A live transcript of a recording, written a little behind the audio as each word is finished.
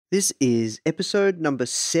This is episode number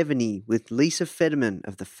 70 with Lisa Fetterman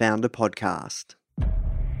of the Founder Podcast.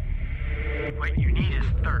 What you need is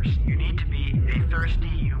thirst. You need to be a thirsty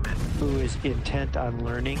human who is intent on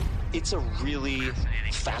learning. It's a really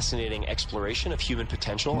fascinating exploration of human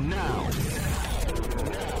potential. Now,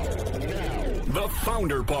 the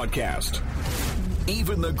Founder Podcast.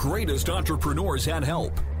 Even the greatest entrepreneurs had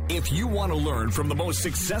help. If you want to learn from the most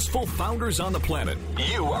successful founders on the planet,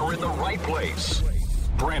 you are in the right place.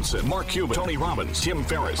 Branson, Mark Cuban, Tony Robbins, Tim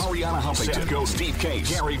Ferriss, Ariana Huffington, Seth Godin, Steve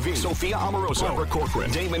Case, Gary Vee, Sophia Amoruso, Barbara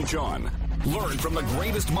Corcoran, Damon John. Learn from the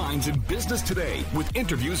greatest minds in business today with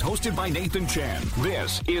interviews hosted by Nathan Chan.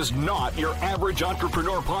 This is not your average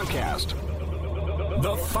entrepreneur podcast.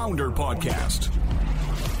 The Founder Podcast.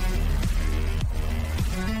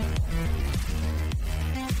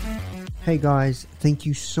 Hey guys, thank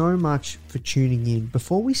you so much for tuning in.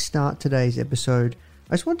 Before we start today's episode,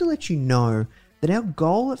 I just want to let you know that our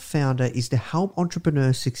goal at Founder is to help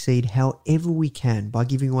entrepreneurs succeed however we can by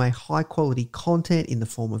giving away high quality content in the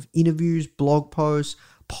form of interviews, blog posts,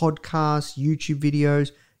 podcasts, YouTube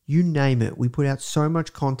videos, you name it. We put out so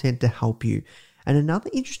much content to help you. And another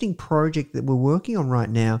interesting project that we're working on right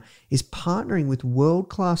now is partnering with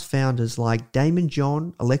world-class founders like Damon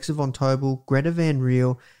John, Alexa Von Tobel, Greta Van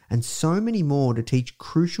Riel, and so many more to teach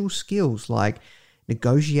crucial skills like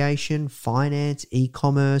negotiation, finance,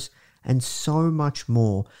 e-commerce, and so much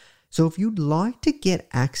more. So if you'd like to get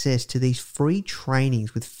access to these free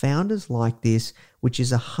trainings with founders like this, which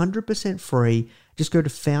is 100% free, just go to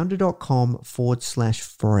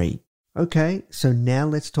founder.com/free. Okay, so now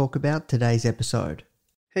let's talk about today's episode.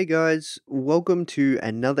 Hey guys, welcome to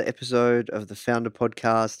another episode of the Founder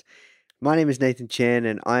Podcast. My name is Nathan Chan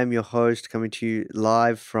and I am your host, coming to you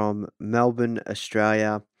live from Melbourne,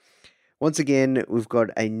 Australia. Once again, we've got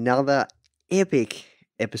another epic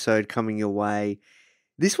episode coming your way.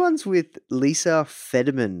 This one's with Lisa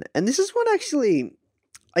Fetterman, and this is one actually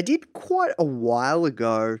I did quite a while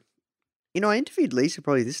ago. I interviewed Lisa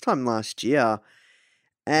probably this time last year,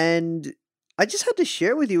 and I just had to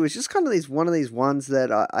share it with you. It's just kind of one of these ones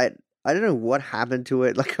that I don't know what happened to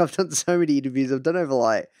it. Like, I've done so many interviews. I've done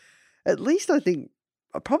over at least I think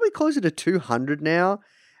probably closer to 200 now.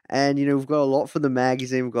 And, we've got a lot for the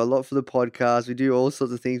magazine. We've got a lot for the podcast. We do all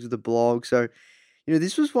sorts of things with the blog. So,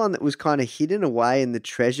 this was one that was kind of hidden away in the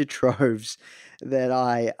treasure troves that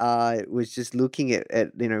I was just looking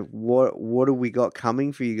at what have we got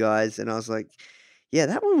coming for you guys? And I was like, yeah,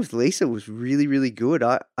 that one with Lisa was really, really good.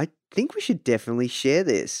 I think we should definitely share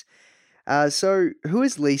this. So who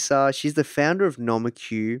is Lisa? She's the founder of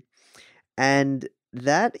Nomiku, and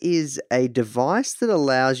that is a device that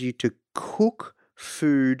allows you to cook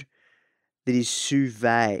food that is sous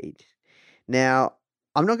vide. Now,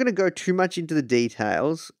 I'm not going to go too much into the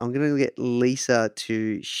details. I'm going to get Lisa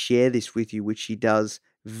to share this with you, which she does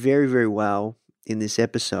very, very well in this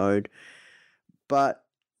episode. But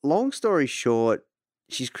long story short,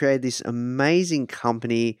 she's created this amazing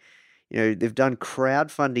company. They've done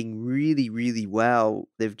crowdfunding really, really well.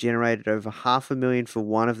 They've generated over $500,000 for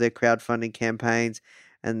one of their crowdfunding campaigns,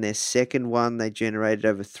 and their second one, they generated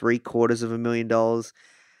over $750,000.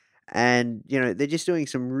 And, they're just doing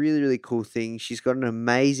some really, really cool things. She's got an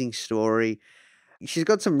amazing story. She's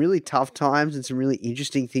got some really tough times and some really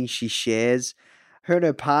interesting things she shares. Her and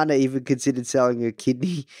her partner even considered selling their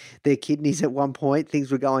kidneys at one point.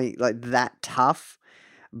 Things were going that tough.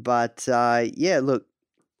 But, look, a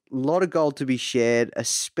lot of gold to be shared,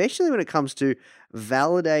 especially when it comes to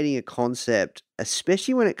validating a concept,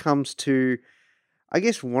 especially when it comes to, I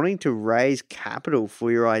guess, wanting to raise capital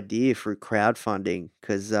for your idea through crowdfunding,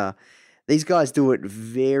 because these guys do it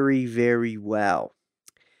very, very well.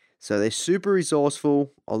 So they're super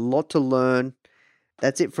resourceful, a lot to learn.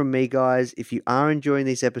 That's it from me, guys. If you are enjoying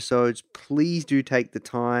these episodes, please do take the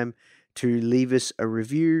time to leave us a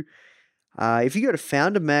review. If you go to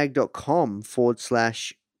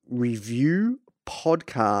foundermag.com/review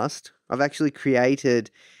podcast, I've actually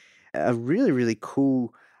created a really, really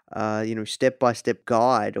cool step-by-step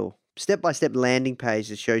guide or step-by-step landing page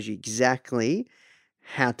that shows you exactly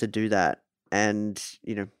how to do that. And,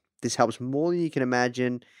 this helps more than you can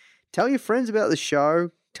imagine. Tell your friends about the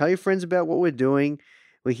show. Tell your friends about what we're doing.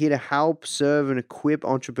 We're here to help, serve, and equip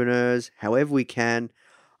entrepreneurs however we can.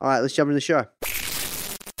 All right, let's jump into the show.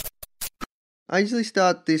 I usually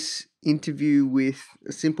start this interview with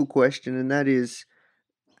a simple question, and that is,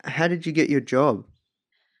 how did you get your job?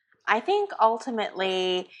 I think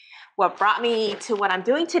ultimately what brought me to what I'm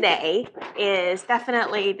doing today is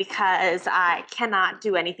definitely because I cannot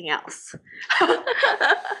do anything else.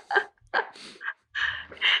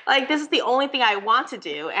 Like, this is the only thing I want to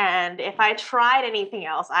do. And if I tried anything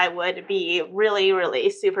else, I would be really, really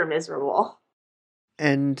super miserable.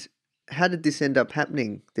 And how did this end up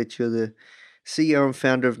happening that you're the CEO and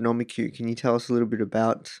founder of Nomiku? Can you tell us a little bit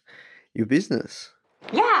about your business?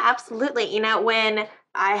 Yeah, absolutely. When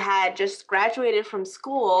I had just graduated from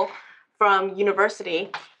school, from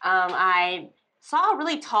university, I saw a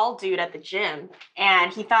really tall dude at the gym,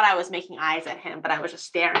 and he thought I was making eyes at him, but I was just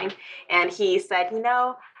staring. And he said, we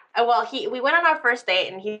went on our first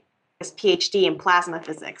date, and he had his PhD in plasma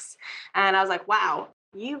physics. And I was like, wow,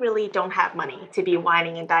 you really don't have money to be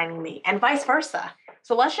whining and dining me, and vice versa.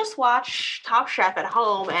 So let's just watch Top Chef at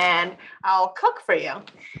home, and I'll cook for you.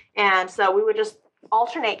 And so we would just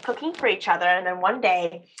alternate cooking for each other. And then one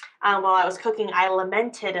day, while I was cooking, I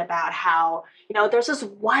lamented about how, there's this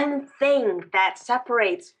one thing that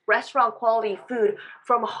separates restaurant quality food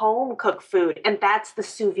from home cooked food, and that's the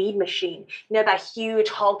sous vide machine, that huge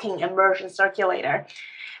hulking immersion circulator.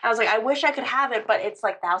 I was like, I wish I could have it, but it's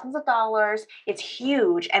like thousands of dollars. It's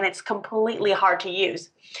huge, and it's completely hard to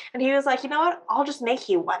use. And he was like, you know what? I'll just make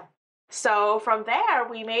you one. So from there,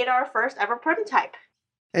 we made our first ever prototype.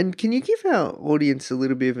 And can you give our audience a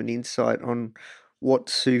little bit of an insight on what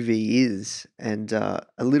sous vide is and a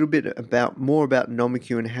little bit more about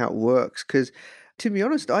Nomiku and how it works? Because to be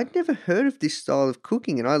honest, I'd never heard of this style of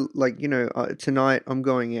cooking, and tonight I'm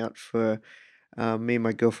going out for me and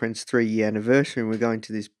my girlfriend's 3-year anniversary, and we're going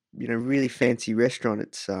to this really fancy restaurant.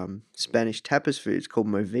 It's Spanish tapas food. It's called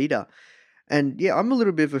Movida. And yeah, I'm a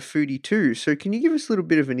little bit of a foodie too. So can you give us a little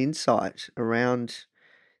bit of an insight around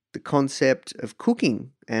the concept of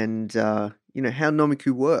cooking and how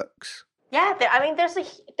Nomiku works? Yeah,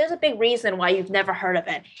 there's a big reason why you've never heard of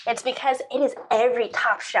it. It's because it is every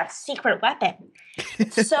Top Chef's secret weapon.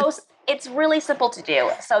 It's really simple to do.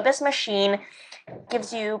 So this machine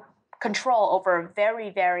gives you control over very,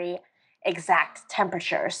 very exact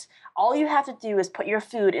temperatures. All you have to do is put your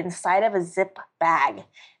food inside of a zip bag,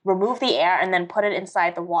 remove the air, and then put it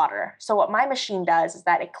inside the water. So what my machine does is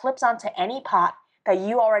that it clips onto any pot that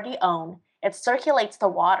you already own. It circulates the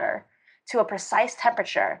water to a precise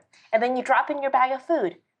temperature, and then you drop in your bag of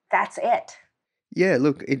food. That's it. Yeah,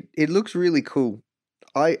 look, it looks really cool.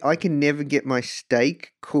 I can never get my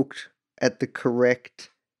steak cooked at the correct,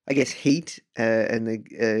 I guess, heat and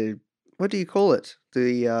the what do you call it? At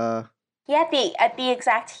the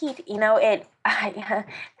exact heat.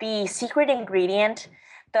 The secret ingredient,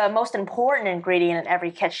 the most important ingredient in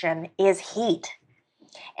every kitchen is heat.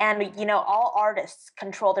 And, all artists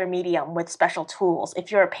control their medium with special tools.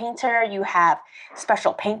 If you're a painter, you have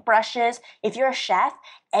special paint brushes. If you're a chef,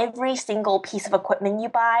 every single piece of equipment you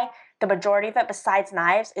buy, the majority of it besides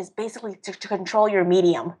knives, is basically to control your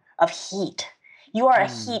medium of heat. You are a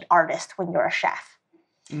heat artist when you're a chef.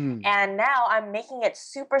 And now I'm making it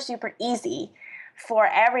super, super easy for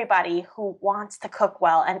everybody who wants to cook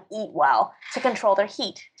well and eat well to control their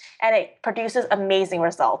heat. And it produces amazing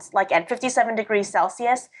results. Like at 57 degrees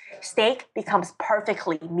Celsius, steak becomes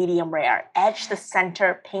perfectly medium rare. Edge to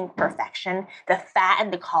center, pink perfection. The fat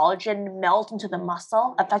and the collagen melt into the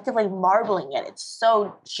muscle, effectively marbling it. It's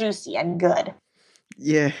so juicy and good.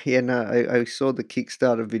 Yeah, no, I saw the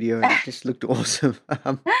Kickstarter video and it just looked awesome.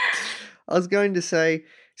 I was going to say,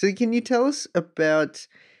 so can you tell us about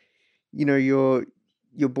your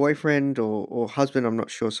boyfriend or husband, I'm not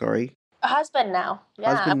sure, sorry. A husband now.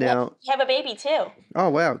 Yeah. Husband now. You have a baby too. Oh,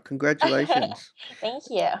 wow. Congratulations. Thank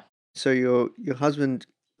you. So your husband,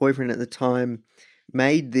 boyfriend at the time,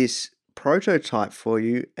 made this prototype for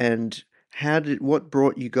you, and what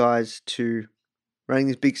brought you guys to running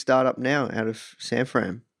this big startup now out of San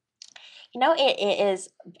Fran? It is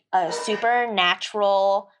a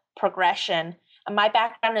supernatural progression. My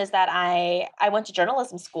background is that I went to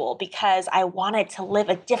journalism school because I wanted to live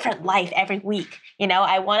a different life every week.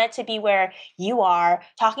 I wanted to be where you are,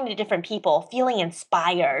 talking to different people, feeling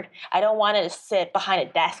inspired. I don't want to sit behind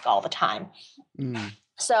a desk all the time.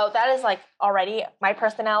 So that is like already my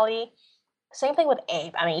personality. Same thing with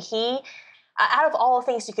Abe. I mean, out of all the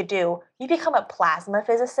things you could do, you become a plasma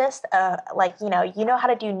physicist. You know how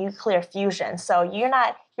to do nuclear fusion. So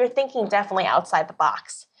you're thinking definitely outside the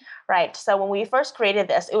box. Right. So when we first created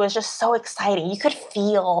this, it was just so exciting. You could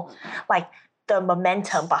feel like the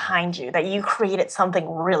momentum behind you that you created something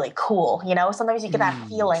really cool. Sometimes you get that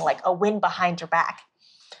feeling like a wind behind your back.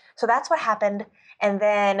 So that's what happened. And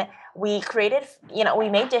then we created, we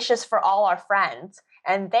made dishes for all our friends,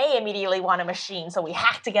 and they immediately want a machine. So we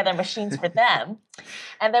hacked together machines for them.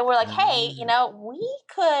 And then we're like, hey, we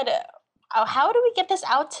could, how do we get this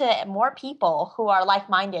out to more people who are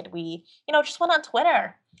like-minded? We, just went on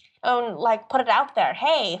Twitter. and like put it out there.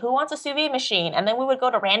 Hey, who wants a sous vide machine? And then we would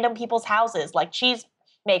go to random people's houses, like cheese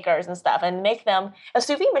makers and stuff, and make them a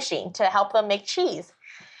sous vide machine to help them make cheese.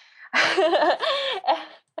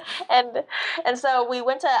 and and so we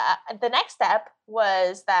went to the next step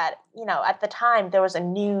was that, at the time there was a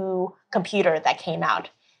new computer that came out,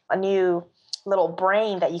 a new little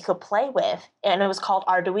brain that you could play with, and it was called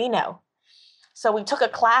Arduino. So we took a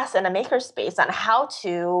class in a makerspace on how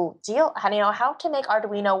to make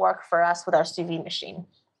Arduino work for us with our sous vide machine.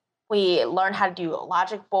 We learned how to do a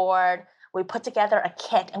logic board. We put together a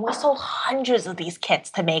kit, and we sold hundreds of these kits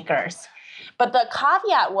to makers. But the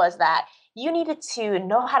caveat was that you needed to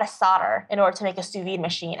know how to solder in order to make a sous vide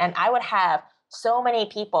machine. And I would have so many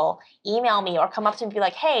people email me or come up to me and be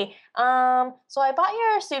like, hey, so I bought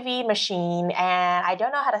your sous vide machine and I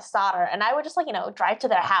don't know how to solder. And I would just drive to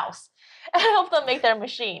their house and help them make their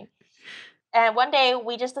machine. And one day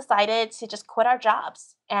we just decided to just quit our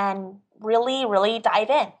jobs and really, really dive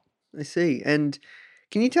in. I see. And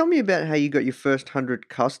can you tell me about how you got your first 100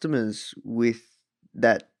 customers with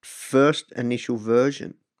that first initial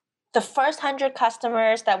version? The first 100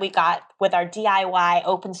 customers that we got with our DIY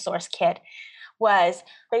open source kit was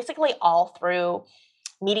basically all through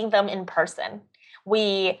meeting them in person.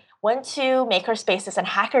 We went to maker spaces and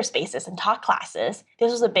hacker spaces and taught classes.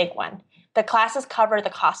 This was a big one. The classes covered the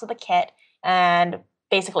cost of the kit, and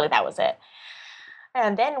basically that was it.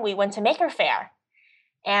 And then we went to Maker Faire,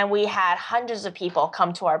 and we had hundreds of people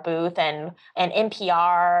come to our booth, and an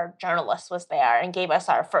NPR journalist was there and gave us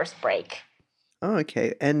our first break. Oh,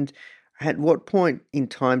 okay. And at what point in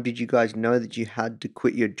time did you guys know that you had to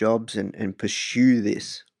quit your jobs and pursue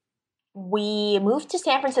this? We moved to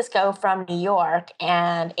San Francisco from New York,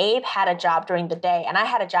 and Abe had a job during the day, and I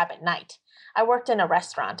had a job at night. I worked in a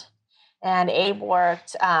restaurant, and Abe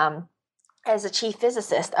worked as a chief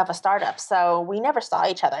physicist of a startup. So we never saw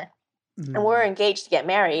each other. And we were engaged to get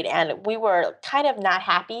married, and we were kind of not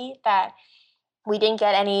happy that we didn't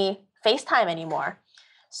get any FaceTime anymore.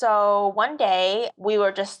 So one day we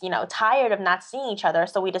were just, tired of not seeing each other.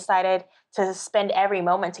 So we decided to spend every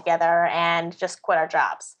moment together and just quit our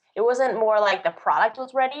jobs. It wasn't more like the product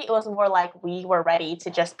was ready. It was more like we were ready to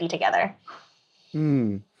just be together.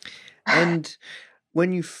 And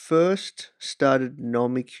when you first started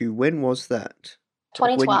Nomiku, when was that?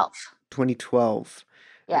 2012. 2012.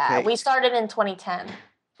 Yeah, Okay. we started in 2010.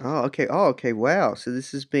 Oh, okay. Wow. So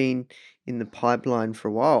this has been in the pipeline for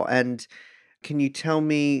a while. And can you tell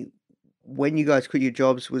me, when you guys quit your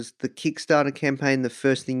jobs, was the Kickstarter campaign the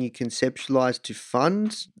first thing you conceptualized to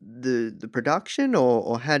fund the production,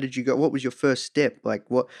 or how did you go? What was your first step? Like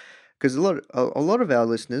what? Because a lot of our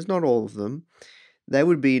listeners, not all of them, they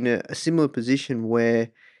would be in a similar position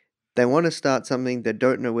where they want to start something, they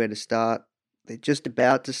don't know where to start. They're just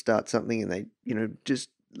about to start something, and they, just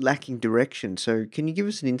lacking direction. So can you give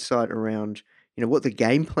us an insight around, what the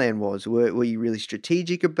game plan was? Were you really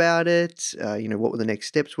strategic about it? What were the next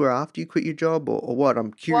steps were after you quit your job, or what?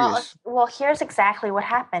 I'm curious. Well, here's exactly what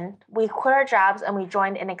happened. We quit our jobs and we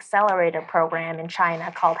joined an accelerator program in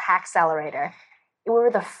China called Hackcelerator. We were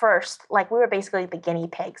the first, we were basically the guinea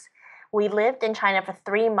pigs. We lived in China for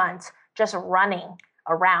 3 months just running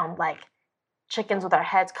around like chickens with our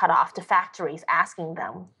heads cut off to factories asking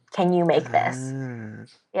them, can you make this?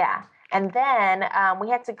 Yeah. And then we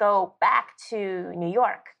had to go back to New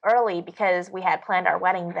York early because we had planned our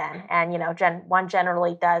wedding then. And, one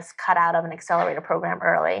generally does cut out of an accelerator program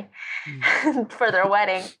early for their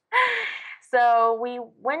wedding. So we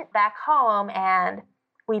went back home and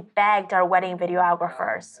we begged our wedding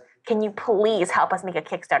videographers, can you please help us make a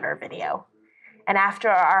Kickstarter video? And after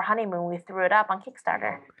our honeymoon, we threw it up on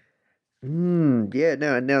Kickstarter. Yeah,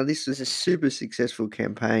 no, now this was a super successful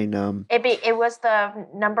campaign. It was the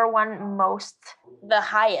number one the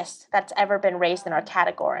highest that's ever been raised in our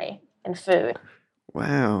category in food.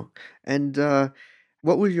 Wow. And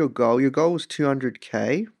what was your goal? Your goal was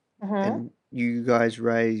 200K, and you guys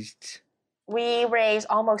raised... We raised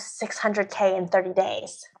almost 600K in 30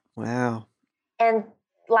 days. Wow. And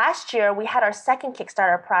last year, we had our second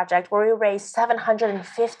Kickstarter project where we raised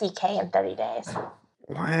 750K in 30 days.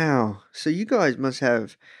 Wow. So you guys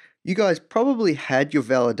probably had your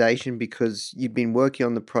validation because you've been working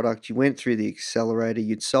on the product, you went through the accelerator,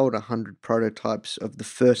 you'd sold 100 prototypes of the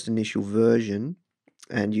first initial version,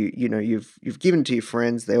 and you've given to your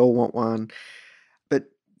friends, they all want one.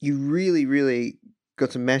 But you really, really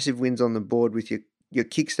got some massive wins on the board with your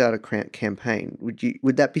Kickstarter campaign.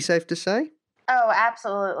 Would that be safe to say? Oh,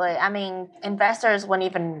 absolutely. I mean, investors were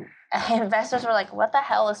like, what the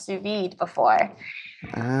hell is sous vide before?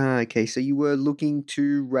 Okay. So you were looking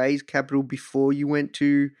to raise capital before you went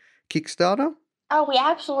to Kickstarter? Oh, we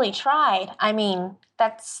absolutely tried. I mean,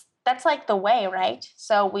 that's like the way, right?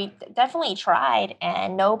 So we definitely tried,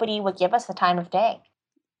 and nobody would give us the time of day.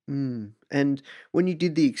 And when you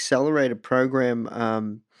did the accelerator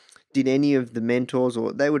program, did any of the mentors,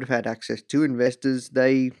 or they would have had access to investors,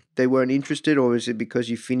 they weren't interested, or is it because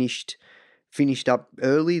you finished up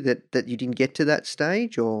early that you didn't get to that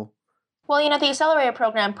stage, or? Well, the accelerator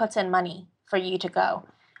program puts in money for you to go.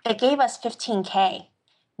 It gave us 15K.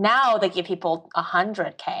 Now they give people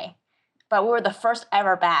 100K. But we were the first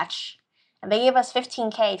ever batch. And they gave us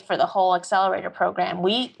 15K for the whole accelerator program.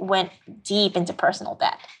 We went deep into personal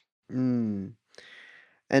debt. Mm.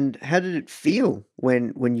 And how did it feel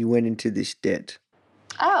when you went into this debt?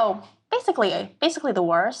 Oh, basically the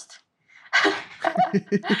worst. There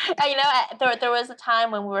was a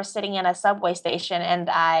time when we were sitting in a subway station, and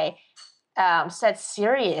I said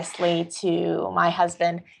seriously to my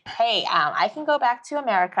husband, "Hey, I can go back to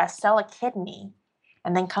America, sell a kidney,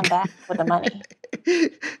 and then come back with the money."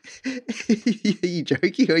 Are you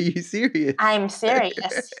joking? Or are you serious? I'm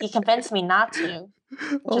serious. He convinced me not to,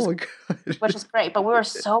 which Oh is my god. which is great. But we were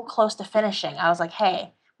so close to finishing. I was like,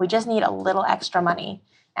 "Hey, we just need a little extra money,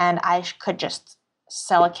 and could just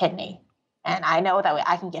sell a kidney, and I know that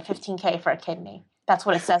I can get 15K for a kidney." That's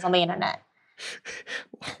what it says on the internet.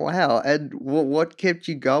 Wow. And what kept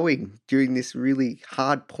you going during this really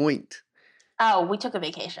hard point? Oh, we took a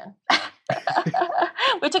vacation.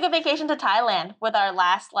 We took a vacation to Thailand with our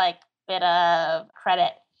last bit of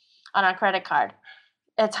credit on our credit card.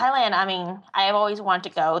 Thailand, I mean, I've always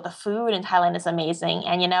wanted to go. The food in Thailand is amazing.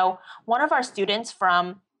 And one of our students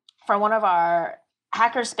from one of our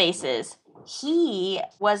hacker spaces, he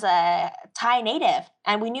was a Thai native,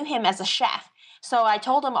 and we knew him as a chef. So I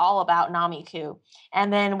told him all about Nomiku.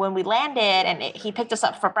 And then when we landed and he picked us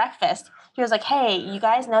up for breakfast, he was like, "Hey, you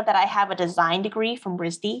guys know that I have a design degree from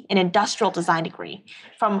RISD, an industrial design degree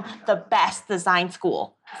from the best design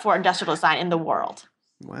school for industrial design in the world.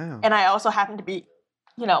 Wow. And I also happen to be,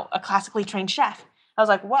 a classically trained chef." I was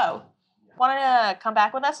like, "Whoa, want to come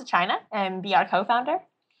back with us to China and be our co-founder?"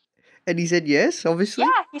 And he said yes, obviously.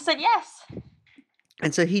 Yeah, he said yes.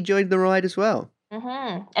 And so he joined the ride as well.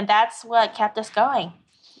 And that's what kept us going.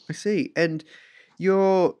 I see. And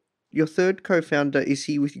your third co-founder, is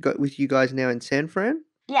he with you guys now in San Fran?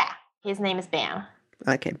 Yeah, his name is Bam.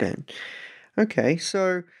 Okay, Ben. Okay,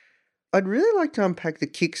 so I'd really like to unpack the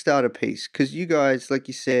Kickstarter piece because you guys, like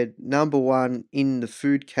you said, number one in the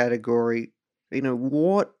food category.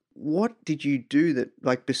 What did you do that,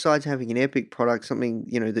 like, besides having an epic product, something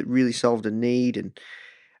that really solved a need? And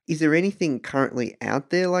is there anything currently out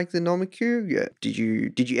there like the Nomiku? Yeah. Did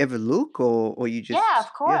you ever look, or you just? Yeah, of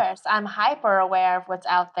Yeah. course. I'm hyper aware of what's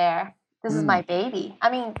out there. This is my baby. I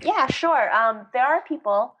mean, yeah, sure. There are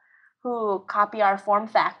people who copy our form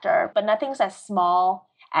factor, but nothing's as small,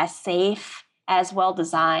 as safe, as well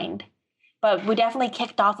designed. But we definitely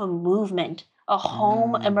kicked off a movement, a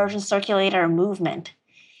home immersion circulator movement.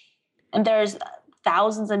 And there's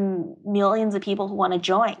thousands and millions of people who want to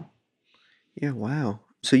join. Yeah. Wow.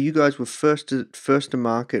 So you guys were first to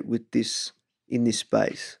market with this in this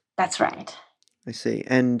space. That's right. I see.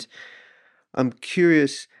 And I'm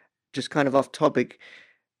curious, just kind of off topic,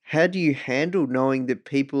 how do you handle knowing that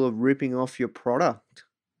people are ripping off your product?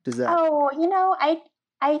 Does that? Oh,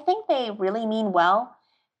 I think they really mean well.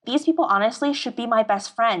 These people honestly should be my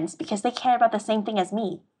best friends because they care about the same thing as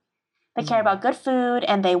me. They care about good food,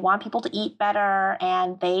 and they want people to eat better,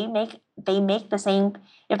 and they make the same.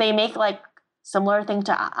 If they make like similar thing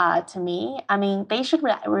to me, I mean, they should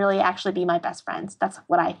really actually be my best friends. That's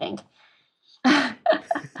what I think.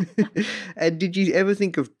 And did you ever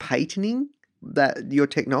think of patenting your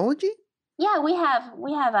technology? Yeah, we have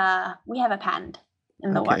a patent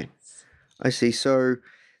in the Okay. works. I see. So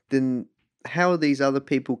then how are these other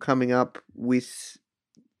people coming up with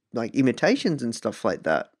like imitations and stuff like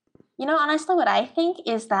that? Honestly, what I think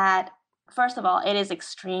is that, first of all, it is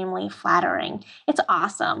extremely flattering. It's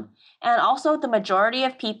awesome. And also the majority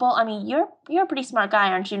of people, I mean, you're a pretty smart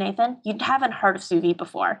guy, aren't you, Nathan? You haven't heard of sous vide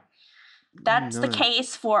before. That's the No.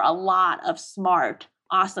 case for a lot of smart,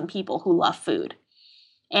 awesome people who love food.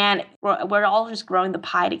 And we're all just growing the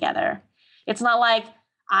pie together. It's not like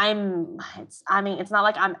it's not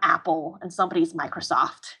like I'm Apple and somebody's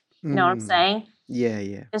Microsoft. You know what I'm saying? Yeah,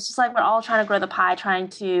 yeah. It's just like we're all trying to grow the pie, trying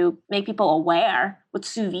to make people aware what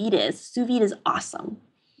sous vide is. Sous vide is awesome.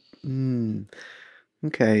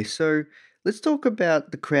 Okay, so let's talk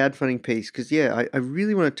about the crowdfunding piece because yeah, I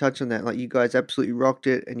really want to touch on that. Like you guys absolutely rocked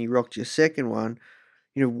it, and you rocked your second one.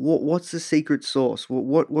 What's the secret sauce?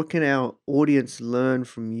 What can our audience learn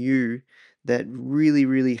from you that really,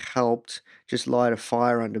 really helped just light a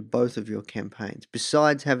fire under both of your campaigns,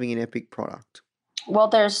 besides having an epic product? Well,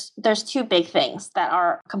 there's two big things that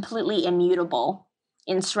are completely immutable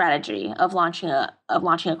in strategy of launching a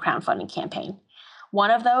crowdfunding campaign.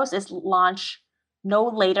 One of those is launch no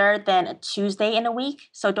later than a Tuesday in a week.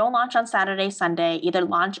 So don't launch on Saturday, Sunday. Either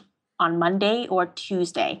launch on Monday or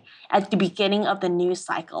Tuesday at the beginning of the news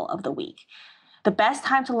cycle of the week. The best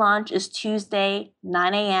time to launch is Tuesday,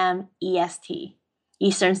 9 a.m. EST,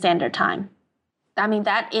 Eastern Standard Time. I mean,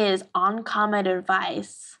 that is uncommon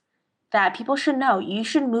advice that people should know. You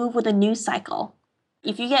should move with the news cycle.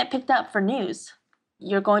 If you get picked up for news,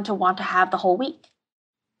 you're going to want to have the whole week.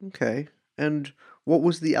 Okay. And what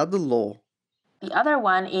was the other law? The other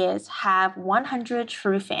one is have 100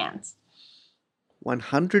 true fans.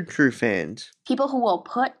 100 true fans. People who will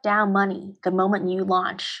put down money the moment you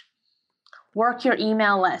launch. Work your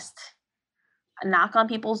email list. Knock on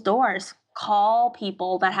people's doors. Call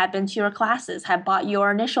people that have been to your classes, have bought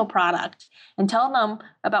your initial product, and tell them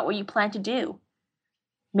about what you plan to do.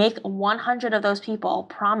 Make 100 of those people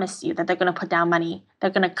promise you that they're going to put down money. They're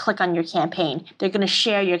going to click on your campaign. They're going to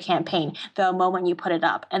share your campaign the moment you put it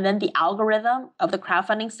up. And then the algorithm of the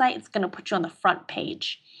crowdfunding site is going to put you on the front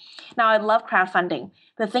page. Now, I love crowdfunding.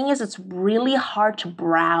 The thing is, it's really hard to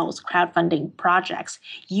browse crowdfunding projects.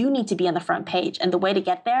 You need to be on the front page. And the way to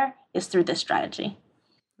get there is through this strategy.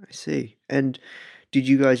 I see. And did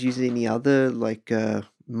you guys use any other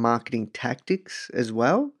marketing tactics as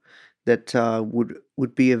well that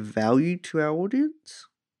would be of value to our audience?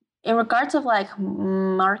 In regards of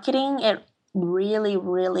marketing, it really,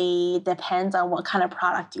 really depends on what kind of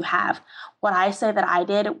product you have. What I say that I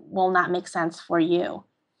did will not make sense for you.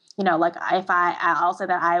 I'll say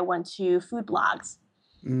that I went to food blogs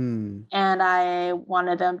and I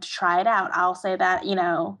wanted them to try it out. I'll say that,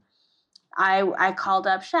 I called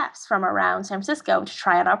up chefs from around San Francisco to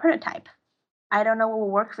try out our prototype. I don't know what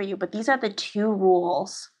will work for you, but these are the two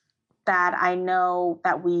rules that I know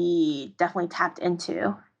that we definitely tapped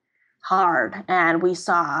into hard, and we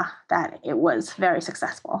saw that it was very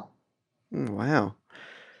successful. Wow.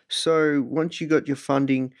 So once you got your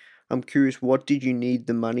funding, I'm curious, what did you need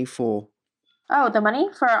the money for? Oh, the money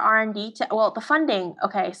for R&D? The funding.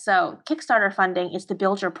 Okay, so Kickstarter funding is to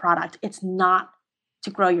build your product. It's not to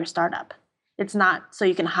grow your startup. It's not so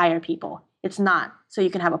you can hire people. It's not so you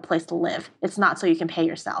can have a place to live. It's not so you can pay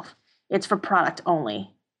yourself. It's for product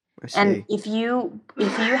only. I see. And if you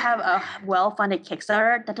have a well-funded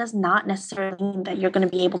Kickstarter, that does not necessarily mean that you're going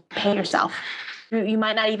to be able to pay yourself. You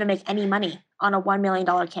might not even make any money on a $1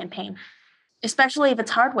 million campaign, especially if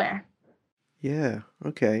it's hardware. Yeah,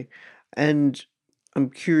 okay. And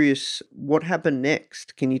I'm curious, what happened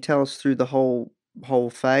next? Can you tell us through the whole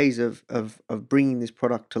phase of bringing this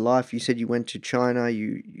product to life? You said you went to China.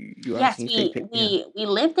 You Yes, we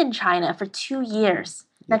lived in China for 2 years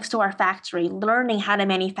next to our factory, learning how to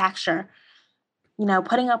manufacture,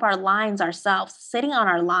 putting up our lines ourselves, sitting on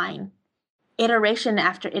our line, iteration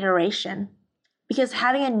after iteration. Because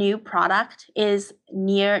having a new product is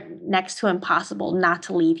next to impossible not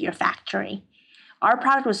to leave your factory. Our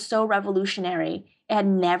product was so revolutionary, it had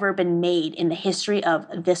never been made in the history of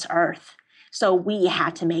this earth. So we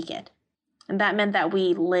had to make it. And that meant that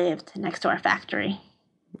we lived next to our factory.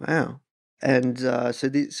 Wow. And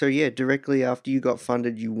directly after you got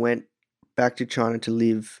funded, you went back to China to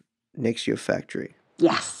live next to your factory.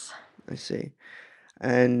 Yes. I see.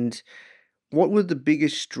 And what were the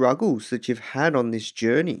biggest struggles that you've had on this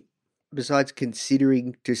journey, besides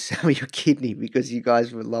considering to sell your kidney because you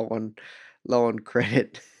guys were low on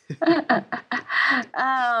credit?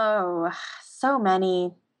 Oh, so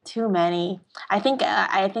many, too many. I think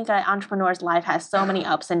an entrepreneur's life has so many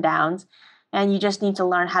ups and downs, and you just need to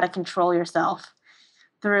learn how to control yourself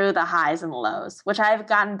through the highs and lows, which I've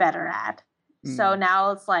gotten better at. So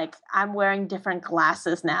now it's like I'm wearing different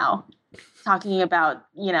glasses now, talking about,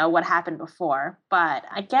 what happened before. But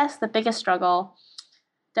I guess the biggest struggle,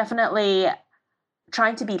 definitely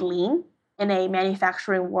trying to be lean in a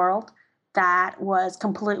manufacturing world that was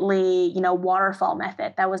completely, waterfall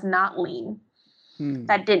method, that was not lean,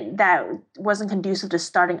 that wasn't conducive to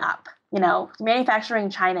starting up. Manufacturing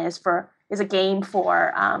in China is a game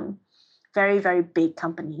for very, very big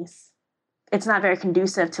companies. It's not very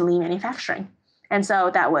conducive to lean manufacturing. And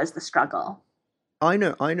so that was the struggle. I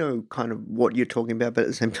know kind of what you're talking about, but at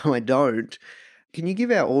the same time I don't. Can you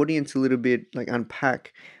give our audience a little bit,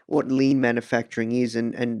 unpack what lean manufacturing is,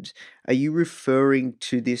 and are you referring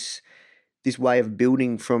to this way of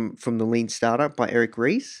building from the Lean Startup by Eric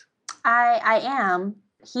Ries? I am.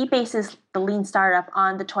 He bases the Lean Startup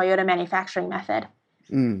on the Toyota manufacturing method,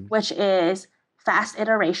 which is fast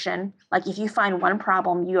iteration. Like if you find one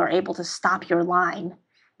problem, you are able to stop your line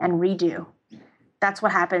and redo. That's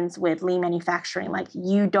what happens with lean manufacturing. Like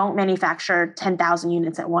you don't manufacture 10,000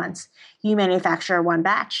 units at once. You manufacture one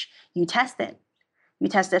batch. You test it. You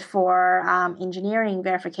test it for engineering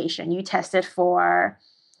verification. You test it for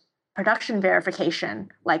production verification.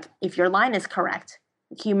 Like if your line is correct,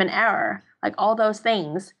 human error, like all those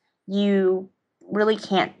things, you really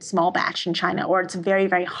can't small batch in China, or it's very,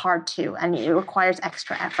 very hard to, and it requires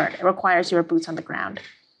extra effort. It requires your boots on the ground.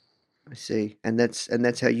 I see. And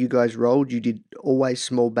that's how you guys rolled. You did always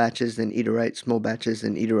small batches, then iterate, small batches,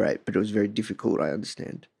 then iterate, but it was very difficult, I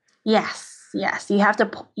understand. Yes, yes. You have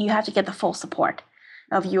to get the full support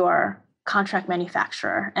of your contract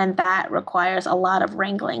manufacturer, and that requires a lot of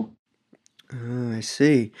wrangling. I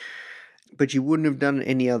see. But you wouldn't have done it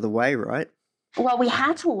any other way, right? Well, we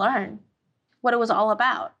had to learn what it was all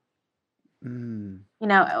about. Mm. You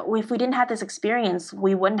know, if we didn't have this experience,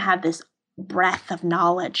 we wouldn't have this breadth of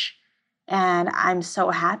knowledge. And I'm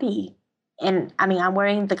so happy. And I mean, I'm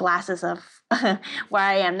wearing the glasses of where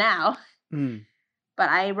I am now. Mm. But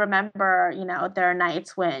I remember, you know, there are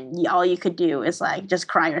nights when all you could do is like just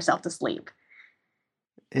cry yourself to sleep.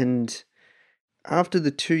 And after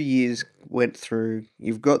the 2 years went through,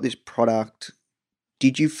 you've got this product.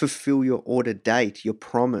 Did you fulfill your order date, your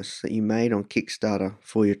promise that you made on Kickstarter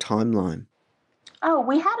for your timeline? Oh,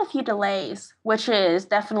 we had a few delays, which is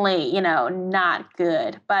definitely, you know, not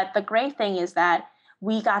good. But the great thing is that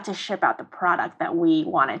we got to ship out the product that we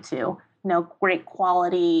wanted to, you know, great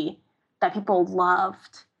quality that people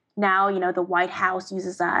loved. Now, you know, the White House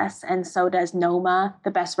uses us, and so does Noma,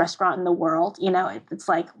 the best restaurant in the world. You know, it's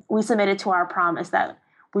like we submitted to our promise that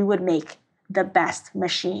we would make the best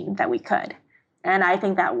machine that we could. And I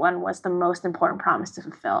think that one was the most important promise to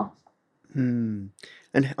fulfill. Hmm.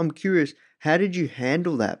 And I'm curious, how did you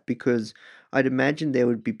handle that? Because I'd imagine there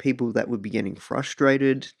would be people that would be getting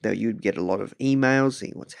frustrated, that you'd get a lot of emails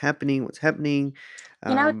saying what's happening, what's happening.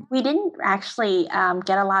 You know, we didn't actually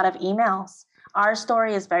get a lot of emails. Our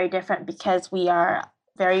story is very different because we are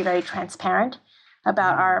very, very transparent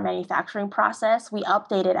about our manufacturing process. We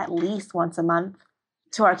update it at least once a month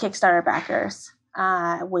to our Kickstarter backers.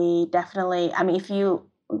 We definitely, I mean, if you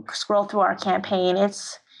scroll through our campaign,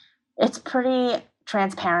 it's pretty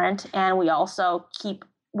transparent, and we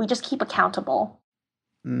just keep accountable.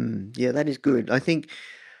 Yeah, that is good. I think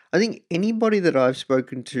anybody that I've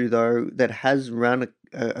spoken to though that has run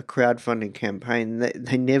a crowdfunding campaign,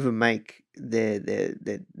 they never make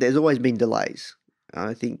there's always been delays.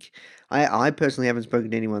 I think I personally haven't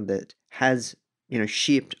spoken to anyone that has,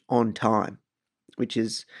 shipped on time, which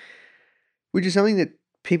is something that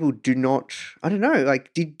people do not. I don't know.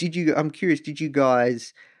 Like, did you? I'm curious. Did you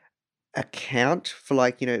guys account for,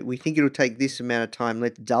 like, we think it'll take this amount of time,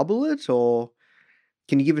 let's double it, or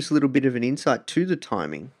can you give us a little bit of an insight to the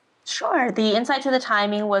timing? Sure. The insight to the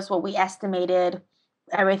timing was what we estimated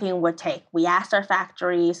everything would take. We asked our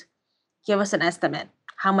factories, give us an estimate.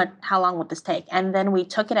 How long would this take? And then we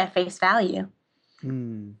took it at face value.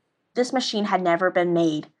 Hmm. This machine had never been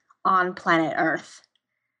made on planet Earth.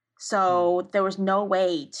 So there was no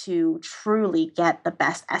way to truly get the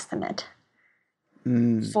best estimate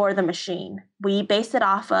for the machine. We based it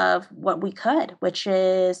off of what we could, which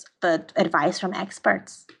is the advice from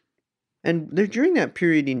experts. And during that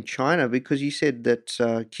period in China, because you said that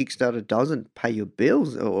Kickstarter doesn't pay your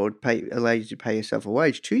bills or allow you to pay yourself a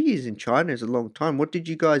wage, 2 years in China is a long time. What did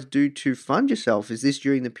you guys do to fund yourself? Is this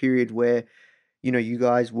during the period where, you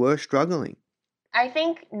guys were struggling? I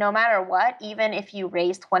think no matter what, even if you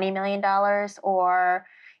raise $20 million or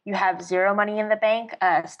you have zero money in the bank,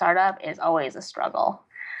 a startup is always a struggle.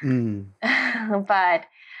 But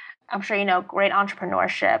I'm sure you know, great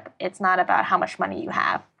entrepreneurship, it's not about how much money you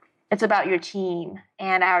have. It's about your team.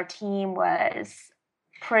 And our team was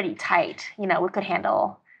pretty tight. We could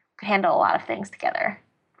handle a lot of things together.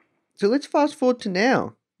 So let's fast forward to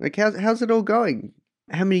now. Like, how's it all going?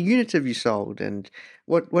 How many units have you sold, and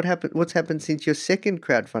what happened? What's happened since your second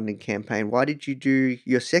crowdfunding campaign? Why did you do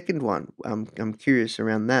your second one? I'm curious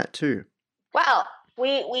around that too. Well,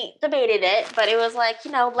 we debated it, but it was like,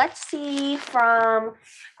 let's see from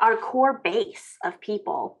our core base of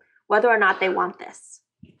people whether or not they want this.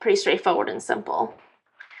 Pretty straightforward and simple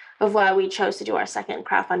of why we chose to do our second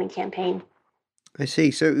crowdfunding campaign. I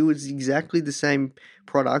see. So it was exactly the same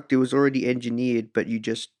product. It was already engineered, but you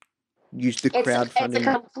just used the crowdfunding. It's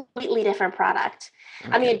a completely different product.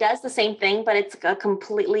 Okay. I mean, it does the same thing, but it's a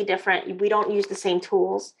completely different. We don't use the same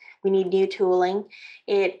tools. We need new tooling.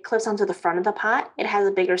 It clips onto the front of the pot. It has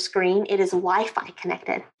a bigger screen. It is Wi-Fi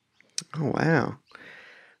connected. Oh, wow.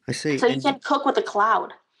 I see. So you can cook with the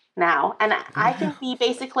cloud. now. And I can be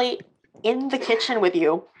basically in the kitchen with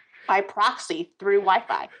you by proxy through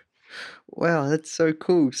Wi-Fi. Wow, that's so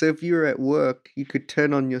cool. So if you were at work, you could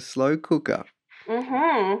turn on your slow cooker.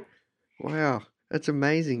 Mm-hmm. Wow, that's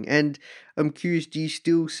amazing. And I'm curious, do you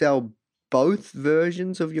still sell both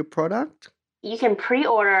versions of your product? You can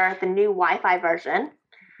pre-order the new Wi-Fi version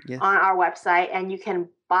Yes, on our website, and you can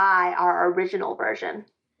buy our original version.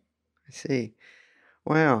 I see.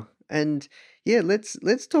 Wow. And yeah,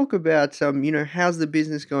 let's talk about how's the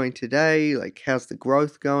business going today? Like how's the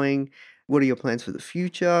growth going? What are your plans for the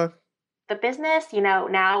future? The business,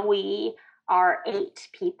 now we are 8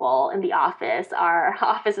 people in the office. Our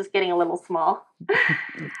office is getting a little small.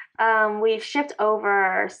 We've shipped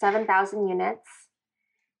over 7,000 units.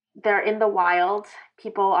 They're in the wild.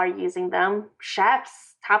 People are using them.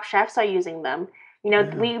 Top chefs are using them. Wow.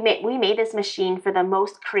 We made this machine for the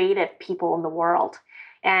most creative people in the world,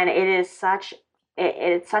 and it's such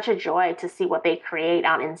a joy to see what they create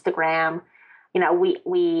on Instagram.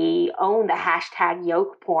 We own the hashtag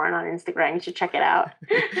yolk porn on Instagram. You should check it out.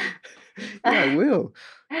 Yeah, I will.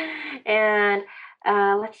 And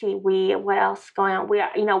let's see, what else is going on?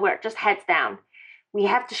 We're just heads down. We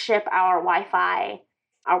have to ship our Wi-Fi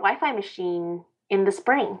machine in the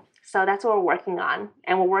spring. So that's what we're working on.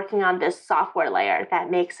 And we're working on this software layer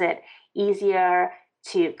that makes it easier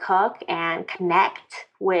to cook and connect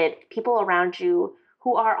with people around you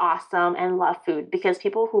who are awesome and love food, because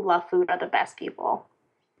people who love food are the best people.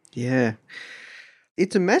 Yeah.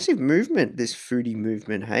 It's a massive movement, this foodie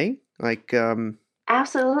movement, hey? Like,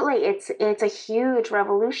 Absolutely. It's a huge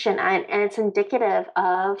revolution, and it's indicative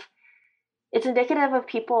of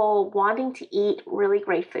people wanting to eat really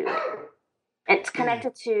great food. It's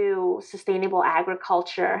connected to sustainable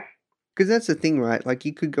agriculture. because that's the thing, right? Like,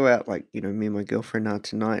 you could go out, like, me and my girlfriend are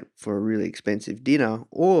tonight for a really expensive dinner,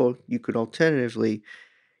 or you could alternatively,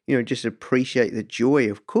 just appreciate the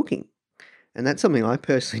joy of cooking. And that's something I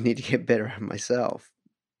personally need to get better at myself.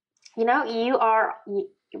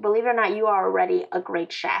 Believe it or not, you are already a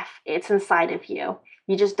great chef. It's inside of you.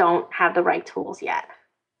 You just don't have the right tools yet.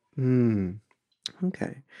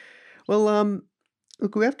 Okay. Well,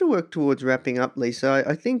 look, we have to work towards wrapping up, Lisa.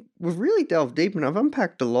 I think we've really delved deep and I've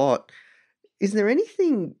unpacked a lot. Is there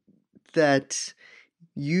anything that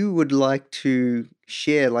you would like to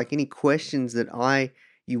share, like any questions that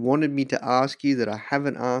you wanted me to ask you that I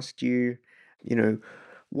haven't asked you?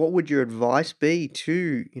 What would your advice be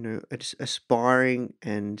to, aspiring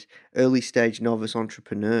and early stage novice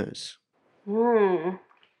entrepreneurs?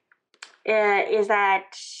 Is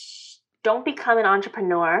that don't become an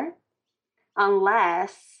entrepreneur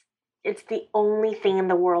unless it's the only thing in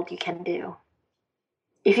the world you can do.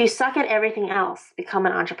 If you suck at everything else, become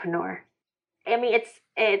an entrepreneur. I mean,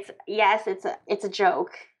 it's a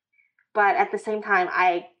joke, but at the same time,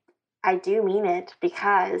 I do mean it,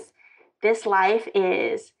 because this life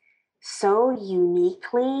is so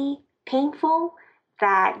uniquely painful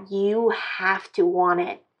that you have to want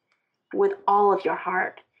it with all of your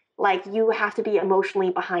heart. Like, you have to be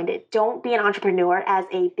emotionally behind it. Don't be an entrepreneur as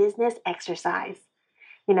a business exercise.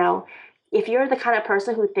 If you're the kind of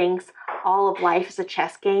person who thinks all of life is a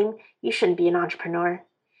chess game, you shouldn't be an entrepreneur.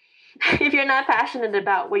 If you're not passionate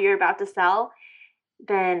about what you're about to sell,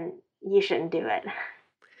 then you shouldn't do it.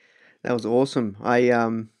 That was awesome. I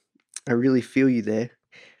really feel you there.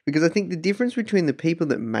 Because I think the difference between the people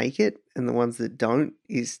that make it and the ones that don't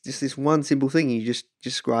is just this one simple thing. You just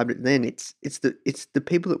described it then. It's the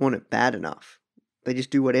people that want it bad enough. They just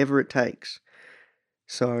do whatever it takes.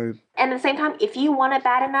 So, and at the same time, if you want it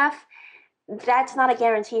bad enough, that's not a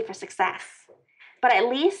guarantee for success. But at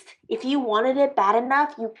least if you wanted it bad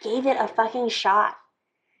enough, you gave it a fucking shot.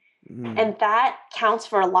 And that counts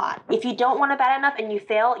for a lot. If you don't want it bad enough and you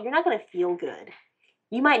fail, you're not going to feel good.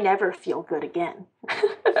 You might never feel good again.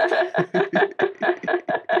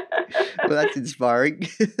 Well, that's inspiring.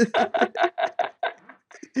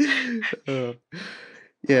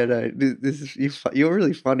 Yeah, no, this is you're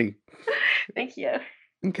really funny. Thank you.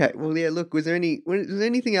 Okay, well, yeah. Look, was there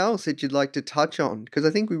anything else that you'd like to touch on? Because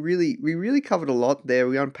I think we really covered a lot there.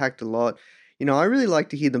 We unpacked a lot. I really like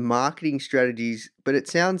to hear the marketing strategies, but it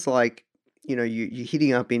sounds like you're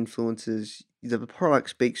hitting up influencers. The product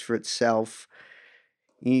speaks for itself.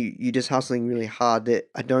 You're just hustling really hard.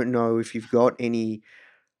 I don't know if you've got any.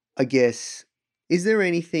 I guess, is there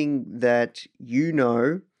anything that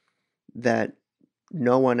that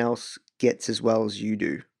no one else gets as well as you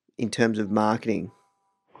do in terms of marketing?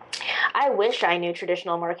 I wish I knew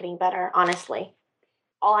traditional marketing better, honestly.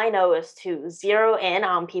 All I know is to zero in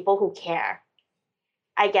on people who care.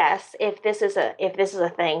 I guess if this is a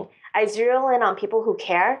thing, I zero in on people who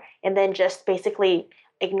care and then just basically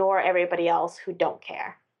ignore everybody else who don't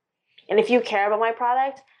care. And if you care about my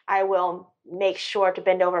product, I will make sure to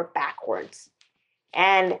bend over backwards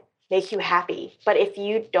and make you happy. But if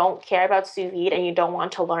you don't care about sous vide and you don't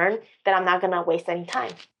want to learn, then I'm not going to waste any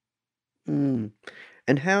time. Mm.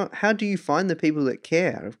 And how do you find the people that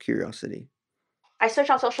care, out of curiosity? I search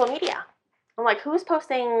on social media. I'm like, who's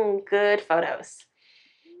posting good photos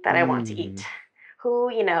that I want to eat?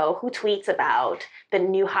 Who tweets about the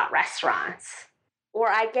new hot restaurants? Or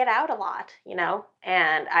I get out a lot,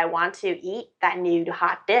 and I want to eat that new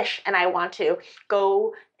hot dish, and I want to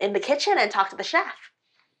go in the kitchen and talk to the chef.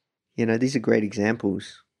 These are great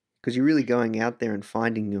examples because you're really going out there and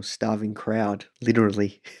finding your starving crowd,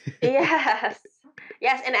 literally. Yes.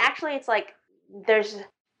 Yes, and actually it's like there's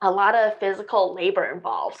a lot of physical labor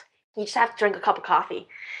involved. You just have to drink a cup of coffee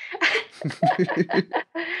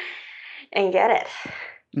and get it.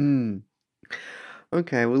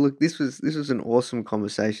 Okay, well, look, this was an awesome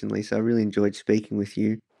conversation, Lisa. I really enjoyed speaking with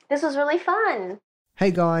you. This was really fun. Hey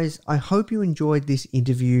guys, I hope you enjoyed this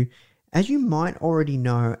interview. As you might already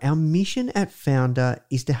know, our mission at Founder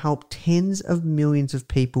is to help tens of millions of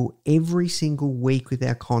people every single week with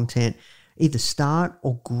our content, either start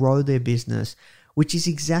or grow their business, which is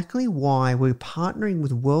exactly why we're partnering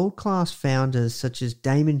with world-class founders such as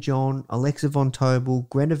Damon John, Alexa Von Tobel,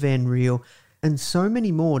 Greta Van Riel, and so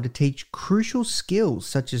many more to teach crucial skills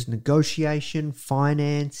such as negotiation,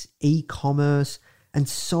 finance, e-commerce, and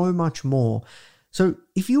so much more. So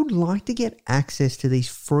if you'd like to get access to these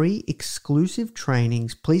free exclusive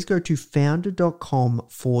trainings, please go to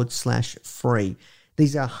founder.com/free.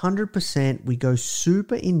 These are 100%. We go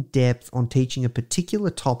super in depth on teaching a particular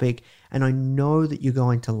topic, and I know that you're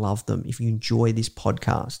going to love them if you enjoy this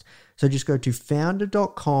podcast. So just go to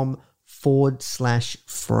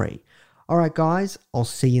founder.com/free. All right, guys, I'll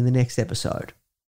see you in the next episode.